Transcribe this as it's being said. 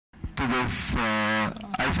to this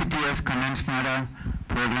ICTS Condensed Matter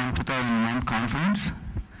Programme 2001 conference.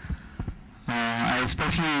 I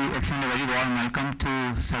especially extend a very warm welcome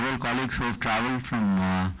to several colleagues who have traveled from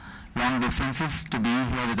long distances to be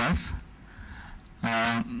here with us.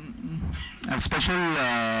 A special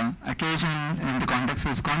occasion in the context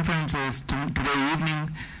of this conference is today evening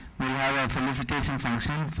we'll have a felicitation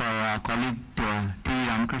function for our colleague T.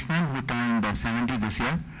 Ramakrishnan, who turned 70 this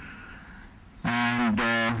year. And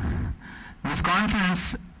this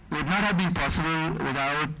conference would not have been possible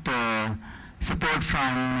without support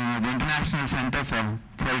from the International Center for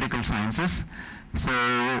Theoretical Sciences. So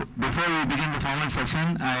before we begin the formal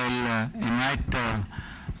session, I'll invite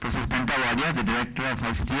Prof.Spenta Wadia, the director of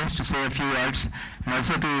ICTS, to say a few words and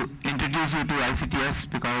also to introduce you to ICTS,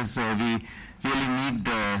 because we really need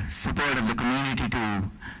the support of the community to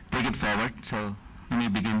take it forward. So let me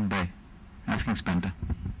begin by asking Spenta.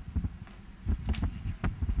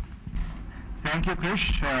 Thank you,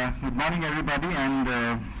 Krish. Good morning, everybody, and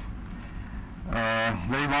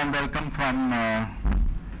very warm welcome from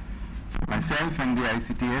myself and the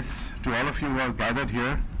ICTS to all of you who are gathered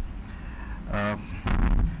here.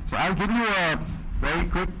 So I'll give you a very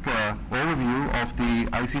quick overview of the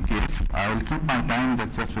ICTS. I will keep my time,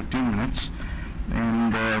 that's just 15 minutes,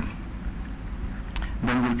 and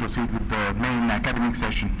then we'll proceed with the main academic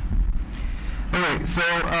session. Okay, so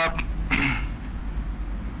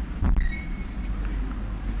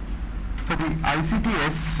the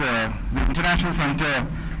ICTS, the International Center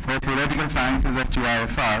for Theoretical Sciences at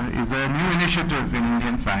TIFR, is a new initiative in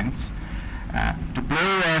Indian science to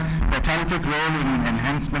play a catalytic role in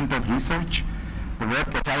enhancement of research. The word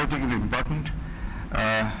catalytic is important,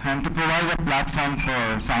 and to provide a platform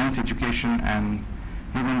for science education and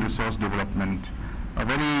human resource development. A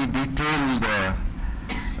very detailed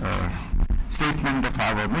statement of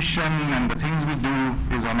our mission and the things we do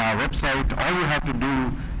is on our website. All you have to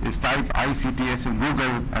do is type ICTS in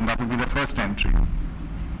Google and that will be the first entry.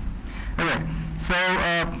 Okay, so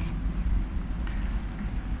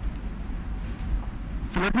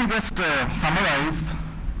let me just summarize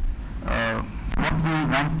what we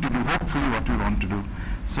want to do, hopefully what we want to do.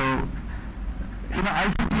 So,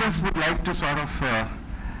 ICTS would like to sort of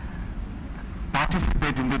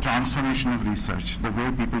participate in the transformation of research, the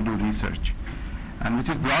way people do research, and which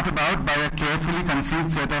is brought about by a carefully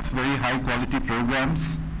conceived set of very high quality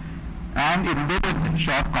programs and embedded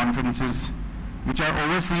short conferences which are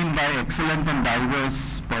overseen by excellent and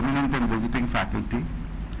diverse permanent and visiting faculty.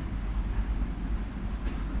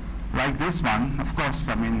 Like this one, of course,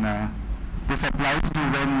 this applies to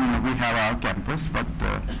when we have our campus, but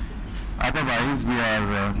otherwise we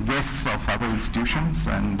are guests of other institutions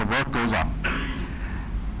and the work goes on.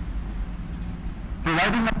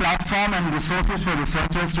 Providing a platform and resources for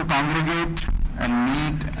researchers to congregate and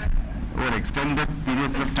meet over extended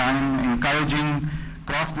periods of time, encouraging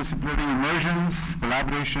cross-disciplinary immersions,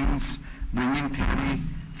 collaborations, bringing theory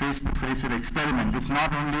face-to-face with experiment. It's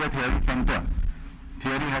not only a theory center.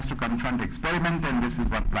 Theory has to confront experiment, and this is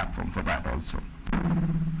one platform for that also.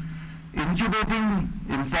 Incubating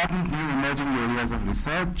important new emerging areas of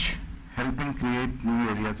research, helping create new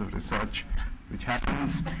areas of research, which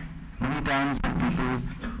happens many times when people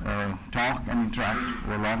talk and interact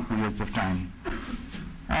over long periods of time.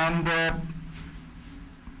 And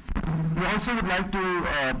we also would like to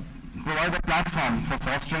provide a platform for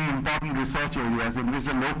fostering important research areas in which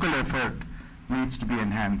the local effort needs to be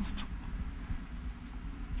enhanced.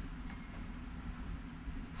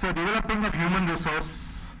 So developing of human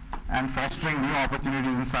resource and fostering new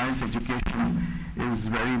opportunities in science education is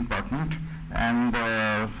very important, and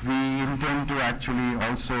we intend to actually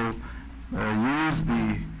also use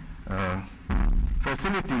the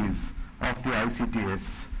facilities of the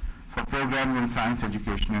ICTS for programs in science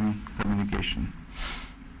education and communication.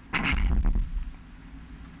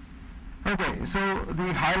 Okay, so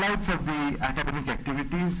the highlights of the academic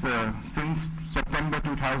activities. Since September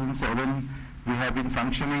 2007, we have been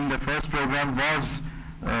functioning. The first program was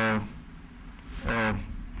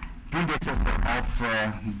predecessor of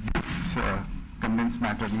this condensed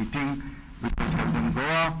matter meeting, which was held in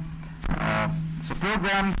Goa. So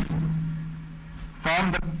programs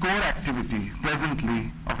form the core activity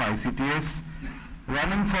presently of ICTS,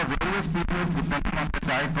 running for various periods depending on the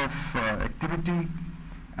type of activity,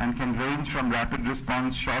 and can range from rapid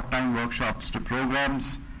response, short time workshops to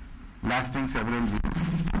programs lasting several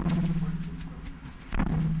weeks.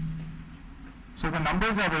 So the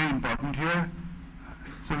numbers are very important here.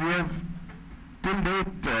 So we have to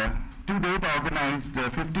date organized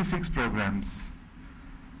 56 programs,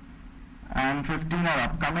 and 15 are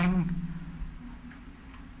upcoming.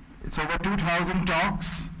 It's over 2,000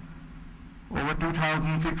 talks, Over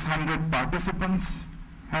 2,600 participants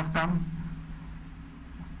have come,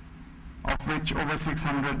 of which over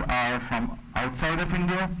 600 are from outside of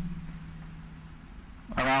India.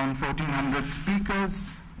 Around 1,400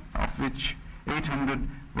 speakers, of which 800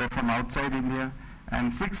 were from outside India,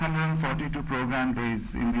 and 642 program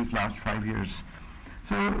days in these last 5 years.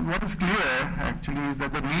 So what is clear actually is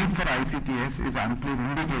that the need for ICTS is amply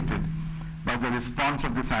vindicated by the response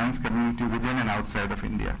of the science community within and outside of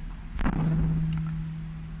India.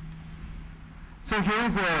 So here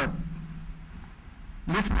is a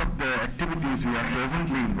list of the activities we are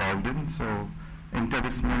presently involved in. So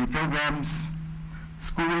interdisciplinary programs,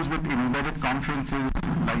 schools with embedded conferences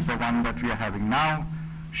like the one that we are having now,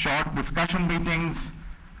 short discussion meetings.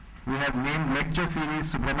 We have named lecture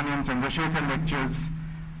series Subramanian Chandrasekhar lectures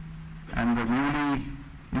and the newly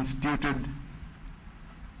instituted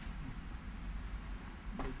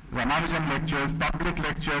Ramanujan lectures, public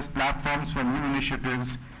lectures, platforms for new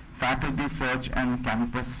initiatives, faculty search and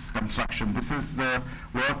campus construction. This is the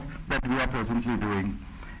work that we are presently doing.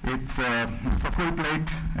 It's a full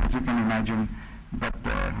plate, as you can imagine, but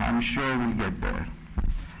I'm sure we'll get there.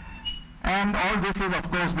 And all this is,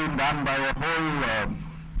 of course, being done by a whole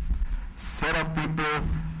set of people,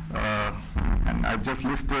 and I've just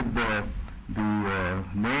listed the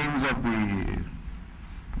names of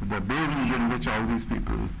the buildings in which all these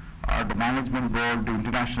people are: the Management Board, the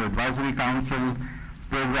International Advisory Council,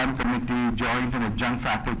 Program Committee, Joint and Adjunct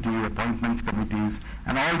Faculty, Appointments Committees,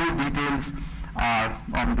 and all these details are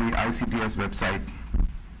on the ICTS website,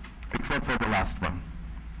 except for the last one.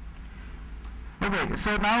 Okay,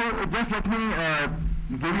 so now just let me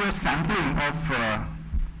give you a sampling of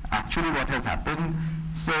actually what has happened.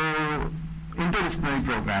 So, interdisciplinary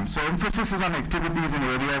programs. So, emphasis is on activities in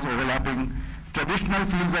areas overlapping traditional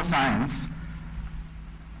fields of science,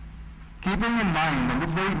 keeping in mind, and this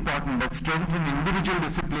is very important, that strengthening individual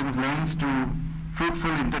disciplines lends to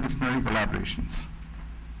fruitful interdisciplinary collaborations.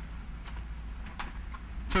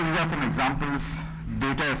 So these are some examples.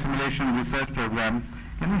 Data assimilation research program.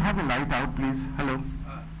 Can we have the light out, please? Hello.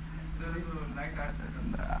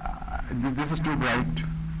 This is too bright.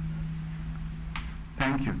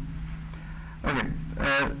 Thank you. Okay.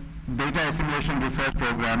 Data assimilation research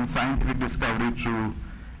program, scientific discovery through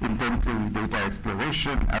intensive data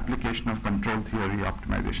exploration, application of control theory,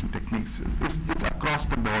 optimization techniques. It's across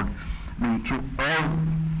the board, I mean, through all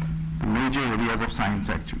the major areas of science,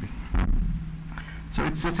 actually. So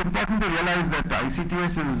it's important to realize that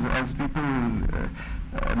ICTS is, as people,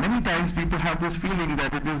 many times people have this feeling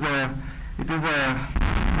that it is an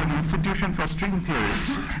institution for string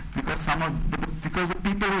theorists, because the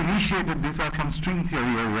people who initiated this are from string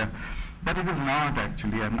theory area, but it is not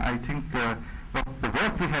actually. And I think the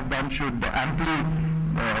work we have done should amply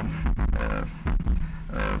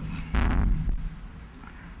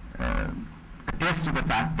attest to the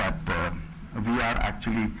fact that we are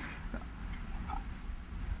actually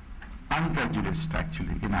unprejudiced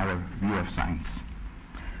actually in our view of science.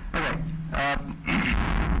 Okay.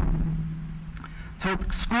 So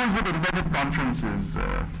schools with embedded conferences,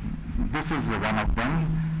 this is one of them,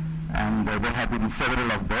 and there have been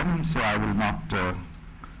several of them, so I will not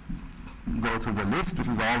go through the list. This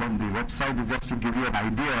is all on the website. It's just to give you an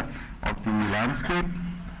idea of the landscape.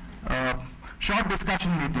 Short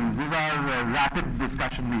discussion meetings. These are rapid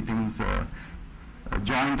discussion meetings.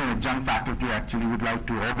 Joint and adjunct faculty actually would like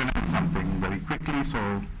to organize something very quickly,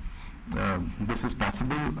 so this is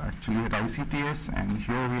possible actually at ICTS, and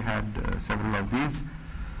here we had several of these.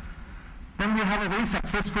 Then we have a very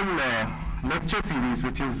successful lecture series,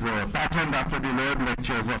 which is patterned after the Laird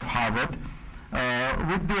lectures of Harvard,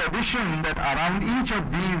 with the addition that around each of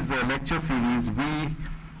these lecture series we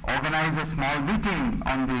organize a small meeting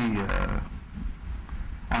on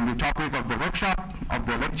the topic of the workshop, of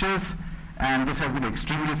the lectures, and this has been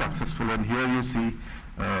extremely successful. And here you see,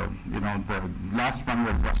 the last one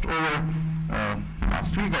was just over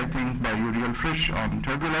last week, I think, by Uriel Frisch on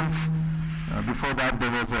turbulence. Before that, there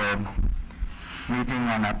was a meeting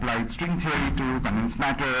on applied string theory to condensed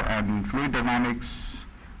matter and fluid dynamics.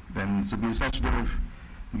 Then Subir Sachdev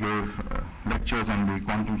gave lectures on the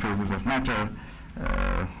quantum phases of matter.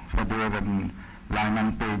 Fadev and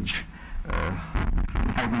Lyman Page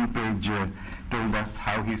told us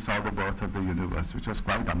how he saw the birth of the universe, which was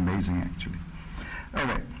quite amazing actually.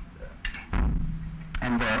 Okay.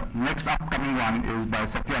 And the next upcoming one is by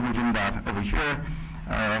Satya Majumdar over here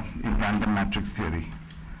in random matrix theory.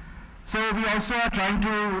 So we also are trying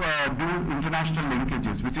to do international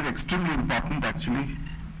linkages, which is extremely important actually.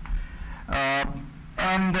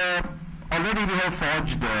 And already we have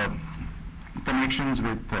forged connections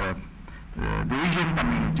with the Asian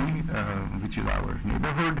community, which which is our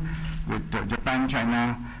neighborhood, with Japan,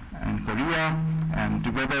 China, and Korea. And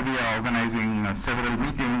together we are organizing several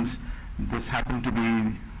meetings. This happened to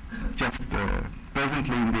be just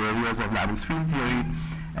presently in the areas of lattice field theory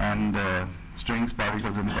and strings,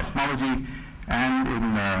 particles, and cosmology, and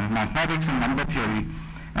in mathematics and number theory.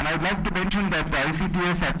 And I'd like to mention that the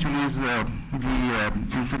ICTS actually is the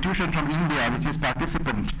institution from India which is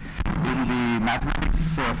participant in the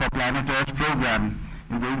Mathematics for Planet Earth program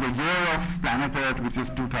in the year of Planet Earth, which is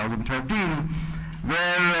 2013,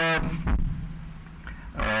 where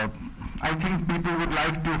I think people would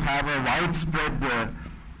like to have a widespread,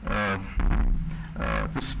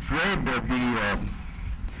 to spread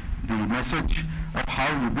the message of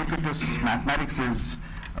how ubiquitous mathematics is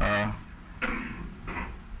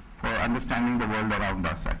for understanding the world around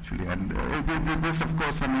us, actually. And this, of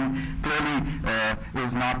course, I mean, clearly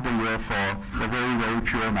is not the year for the very, very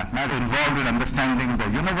pure mathematics involved in understanding the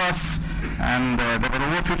universe. And there were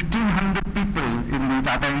over 1,500 people in the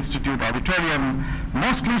Tata Institute auditorium,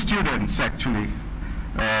 mostly students, actually.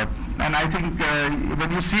 And I think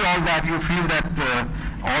when you see all that, you feel that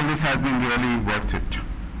all this has been really worth it.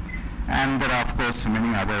 And there are, of course,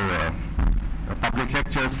 many other public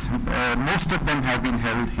lectures. Most of them have been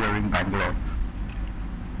held here in Bangalore.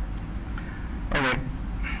 Okay.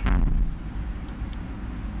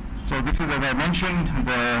 So this is, as I mentioned,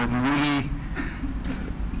 the newly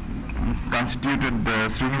constituted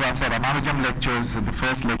Srinivasa Ramanujam lectures. The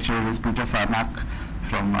first lecture is Peter Sarnak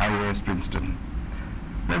from IIS Princeton.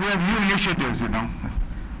 But we have new initiatives, you know,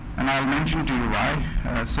 and I'll mention to you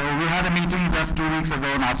why. So we had a meeting just 2 weeks ago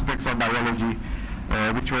on aspects of biology,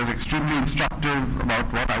 which was extremely instructive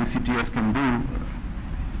about what ICTS can do.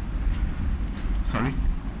 Sorry?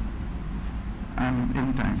 I'm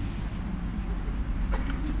in time.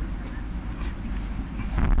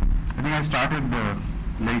 I think I started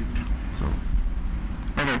late, so.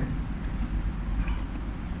 Okay.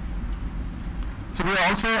 So we are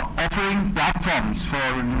also offering platforms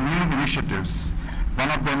for new initiatives.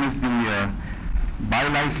 One of them is the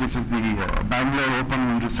BILIFE, which is the Bangalore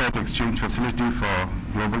Open Research Exchange Facility for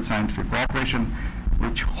Global Scientific Cooperation,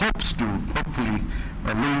 which hopes to hopefully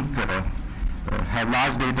link, have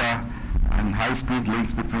large data and high-speed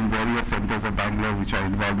links between various centers of Bangalore which are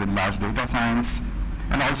involved in large data science,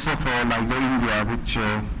 and also for LIGO India, which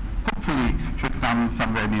hopefully should come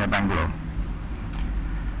somewhere near Bangalore.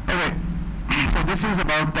 Okay, so this is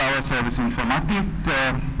about our service informatique.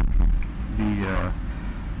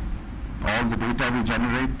 All the data we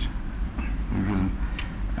generate,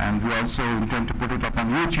 and we also intend to put it up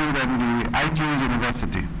on YouTube and the iTunes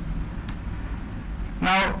University.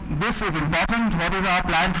 Now, this is important. What is our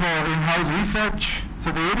plan for in-house research?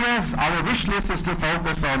 So the areas, our wish list is to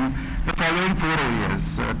focus on the following 4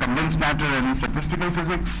 areas: condensed matter and statistical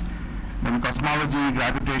physics, then cosmology,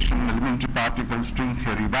 gravitation, elementary particles, string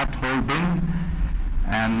theory, that whole bin.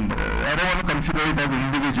 And I don't want to consider it as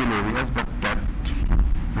individual areas, but that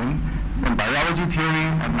bin. Then biology, theory,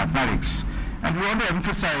 and mathematics. And we want to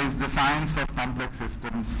emphasize the science of complex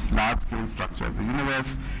systems, large-scale structures, the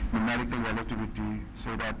universe, numerical relativity,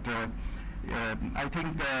 so that I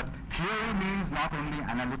think theory means not only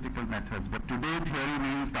analytical methods, but today theory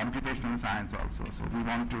means computational science also. So we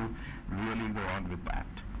want to really go on with that.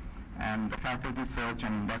 And the faculty search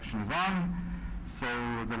and induction is on. So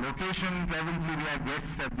the location, presently we are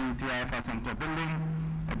guests at the TIFR Center building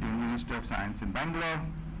at the Indian Institute of Science in Bangalore,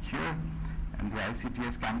 here, and the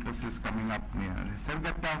ICTS campus is coming up near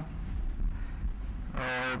Sergatta.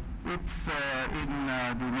 It's in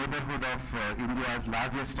the neighborhood of India's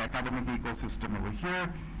largest academic ecosystem over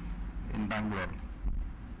here in Bangalore.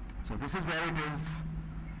 So this is where it is.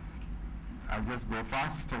 I'll just go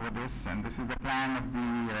fast over this, and this is the plan of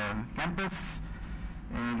the campus.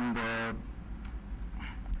 And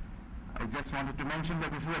I just wanted to mention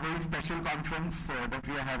that this is a very special conference that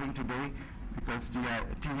we are having today, because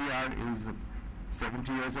TVR is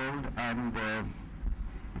 70 years old, and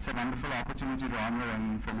it's a wonderful opportunity to honor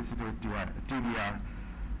and felicitate TVR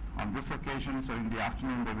on this occasion. So in the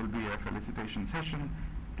afternoon there will be a felicitation session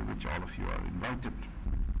to which all of you are invited.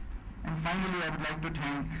 And finally, I would like to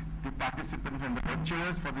thank the participants and the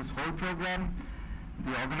lecturers for this whole program,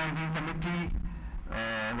 the organizing committee,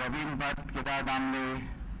 Ravin Bhatt, Kedar Damle,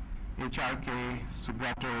 HRK,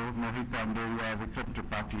 Subrato, Mohit Andoria, Vikram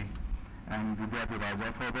Tripathi, and Vidya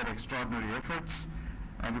Piraja for their extraordinary efforts,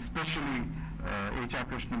 and especially H.R.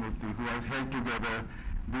 Krishnamurthy, who has held together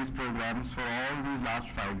these programs for all these last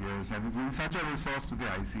 5 years, and it's been such a resource to the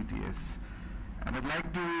ICTS. And I'd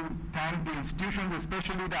like to thank the institutions,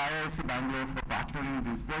 especially the IISc Bangalore, for partnering with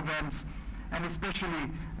these programs, and especially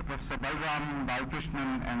Professor Balram,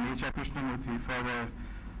 Balkrishnan, and H.R. Krishnamurthy for their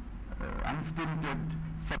unstinted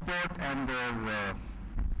support and their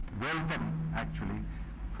welcome, actually,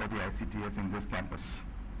 for the ICTS in this campus.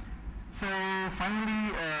 So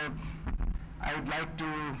finally, I would like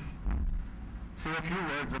to say a few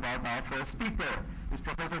words about our first speaker. Is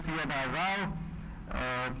Professor C.N.R. Rao.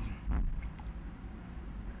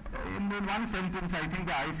 In one sentence, I think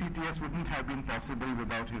the ICTS wouldn't have been possible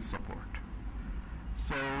without his support.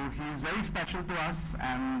 So he is very special to us,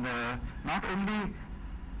 and not only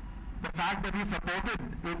the fact that he supported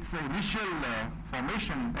its initial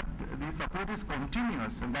formation, but the support is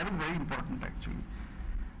continuous, and that is very important actually.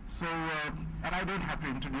 So, and I don't have to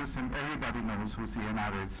introduce him, everybody knows who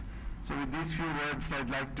CNR is. So with these few words, I'd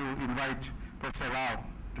like to invite Professor Rao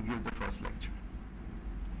to give the first lecture.